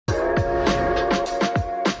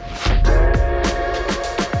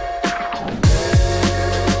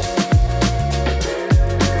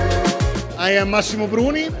I am Massimo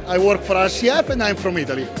Bruni, I work for RCF and I'm from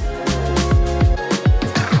Italy.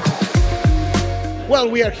 Well,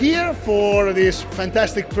 we are here for this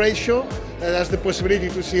fantastic trade show that has the possibility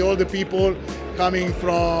to see all the people coming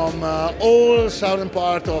from all southern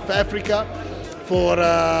part of Africa for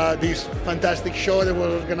this fantastic show that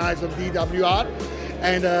was organized on DWR.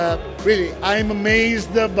 And really, I'm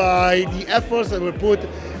amazed by the efforts that were put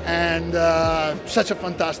and such a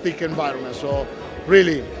fantastic environment. So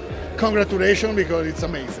really, congratulations, because it's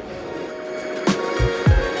amazing.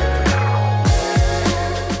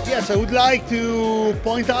 Yes, I would like to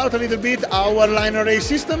point out a little bit our line array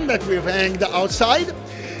system that we've hanged outside.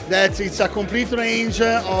 It's a complete range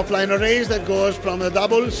of line arrays that goes from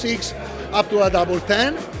a 6 up to a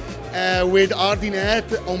 10 with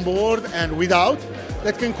RDNet on board and without,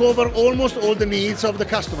 that can cover almost all the needs of the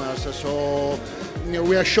customers. So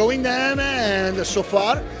we are showing them, and so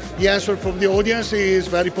far the answer from the audience is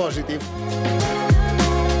very positive.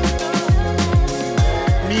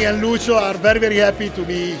 Me and Lucio are very happy to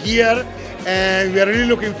be here, and we are really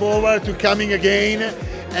looking forward to coming again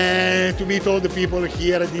and to meet all the people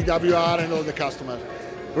here at DWR and all the customers.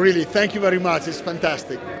 Really, thank you very much, it's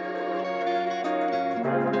fantastic.